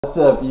What's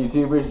up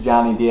YouTubers,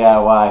 Johnny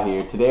DIY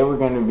here. Today we're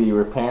going to be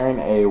repairing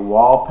a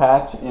wall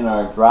patch in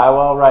our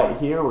drywall right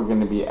here. We're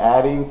going to be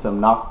adding some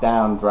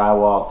knockdown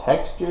drywall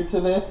texture to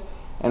this,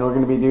 and we're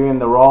going to be doing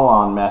the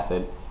roll-on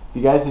method. If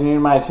you guys are new to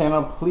my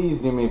channel,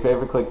 please do me a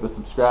favor, click the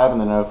subscribe and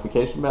the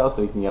notification bell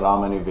so you can get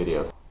all my new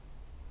videos.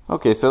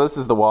 Okay, so this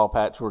is the wall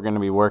patch we're going to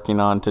be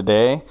working on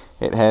today.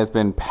 It has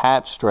been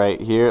patched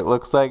right here, it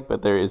looks like,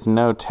 but there is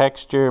no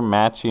texture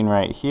matching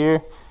right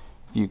here.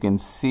 If you can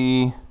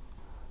see,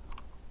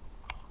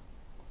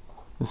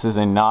 this is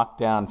a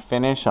knockdown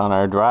finish on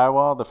our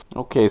drywall.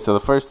 Okay, so the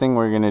first thing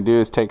we're going to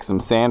do is take some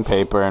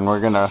sandpaper and we're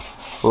going to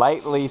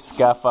lightly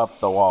scuff up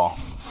the wall.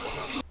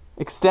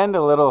 Extend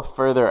a little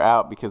further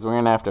out because we're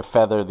going to have to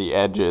feather the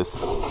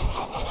edges.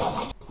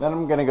 Then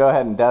I'm going to go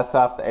ahead and dust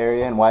off the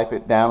area and wipe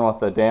it down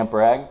with a damp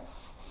rag.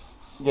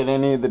 Get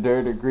any of the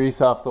dirt or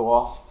grease off the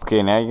wall.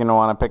 Okay, now you're going to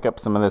want to pick up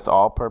some of this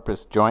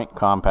all-purpose joint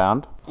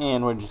compound.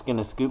 And we're just going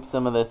to scoop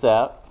some of this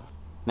out.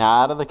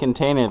 Now out of the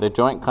container, the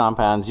joint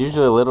compound is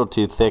usually a little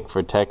too thick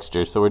for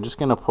texture, so we're just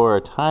going to pour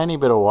a tiny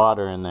bit of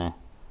water in there.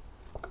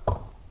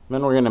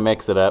 Then we're going to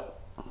mix it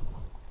up.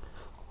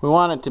 We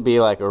want it to be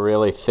like a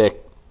really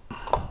thick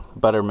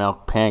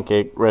buttermilk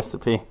pancake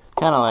recipe,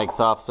 kind of like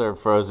soft serve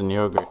frozen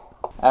yogurt.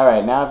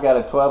 Alright, now I've got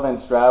a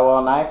 12-inch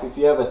drywall knife. If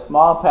you have a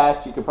small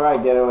patch, you could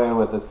probably get away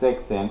with a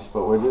 6-inch,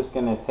 but we're just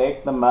going to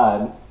take the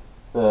mud,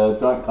 the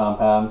joint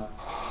compound,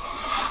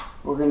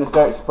 we're going to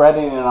start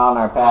spreading it on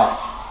our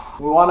patch.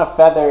 We want to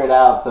feather it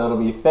out so it'll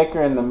be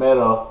thicker in the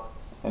middle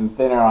and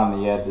thinner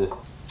on the edges.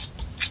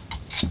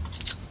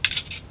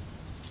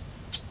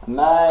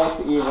 Nice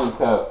even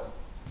coat.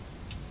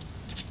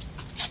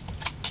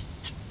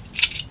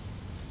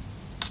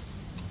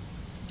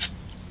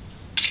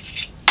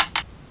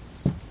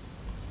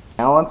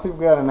 Now once we've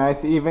got a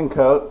nice even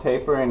coat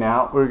tapering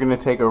out, we're going to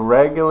take a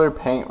regular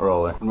paint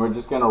roller and we're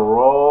just going to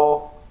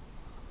roll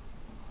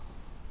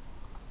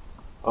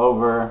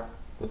over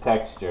the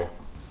texture.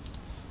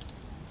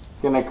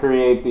 Going to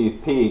create these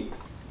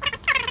peaks.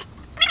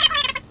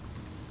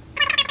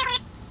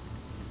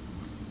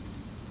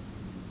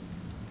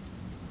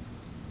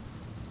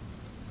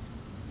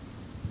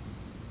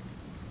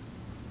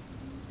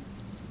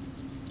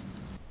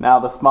 Now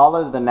the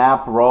smaller the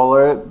nap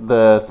roller,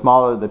 the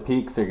smaller the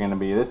peaks are going to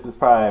be. This is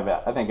probably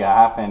about, I think, a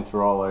 1/2 inch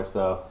roller,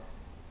 so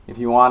if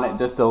you want it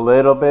just a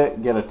little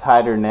bit, get a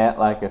tighter net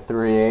like a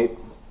 3/8.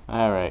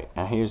 Alright,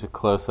 now here's a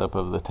close-up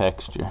of the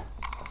texture.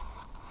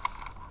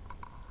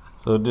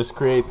 So it just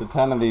creates a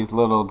ton of these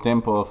little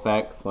dimple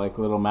effects, like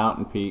little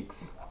mountain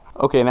peaks.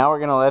 Okay, now we're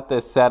going to let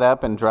this set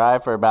up and dry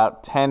for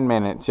about 10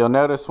 minutes. You'll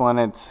notice when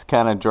it's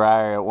kind of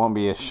drier, it won't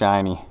be as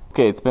shiny.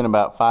 Okay, it's been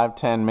about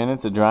 5-10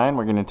 minutes of drying.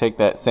 We're going to take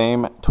that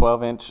same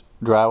 12-inch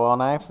drywall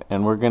knife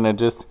and we're going to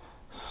just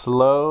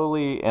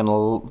slowly and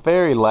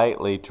very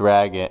lightly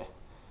drag it.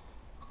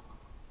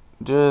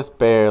 Just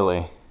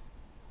barely.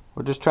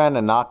 We're just trying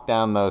to knock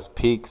down those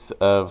peaks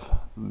of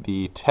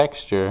the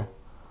texture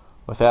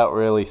without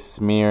really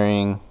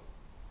smearing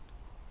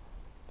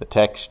the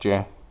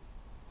texture.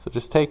 So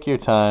just take your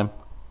time.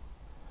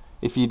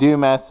 If you do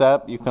mess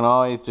up, you can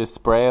always just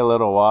spray a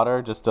little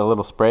water, just a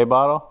little spray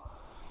bottle,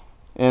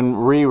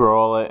 and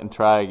re-roll it and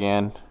try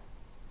again.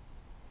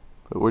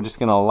 But we're just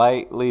going to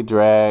lightly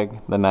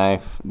drag the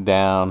knife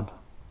down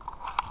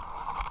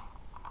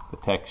the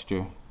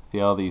texture.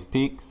 See all these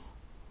peaks?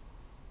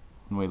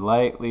 And we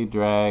lightly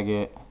drag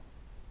it.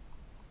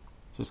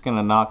 Just going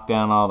to knock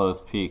down all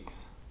those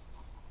peaks.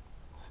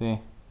 See?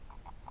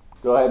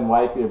 Go ahead and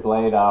wipe your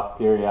blade off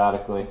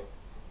periodically.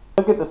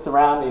 Look at the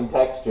surrounding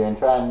texture and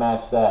try and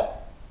match that.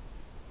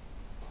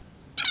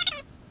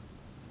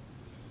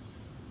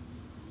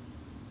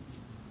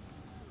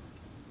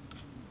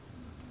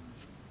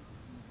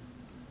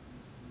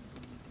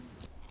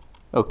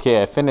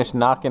 Okay, I finished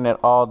knocking it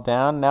all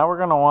down. Now we're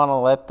going to want to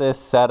let this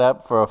set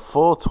up for a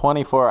full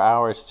 24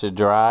 hours to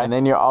dry. And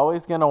then you're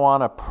always going to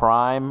want to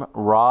prime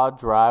raw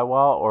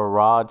drywall or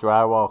raw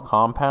drywall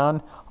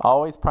compound.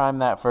 Always prime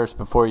that first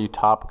before you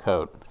top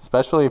coat,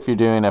 especially if you're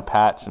doing a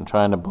patch and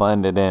trying to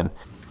blend it in.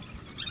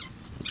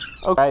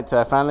 Alright, so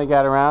I finally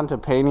got around to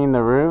painting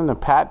the room. The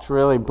patch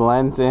really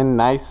blends in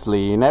nicely.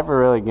 You're never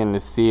really going to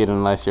see it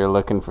unless you're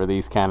looking for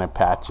these kind of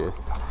patches.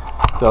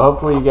 So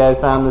hopefully you guys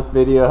found this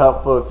video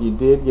helpful. If you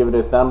did, give it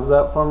a thumbs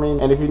up for me.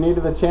 And if you're new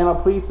to the channel,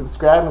 please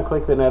subscribe and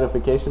click the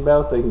notification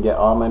bell so you can get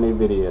all my new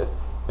videos.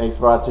 Thanks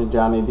for watching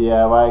Johnny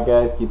DIY,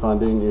 guys. Keep on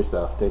doing it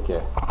yourself. Take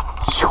care.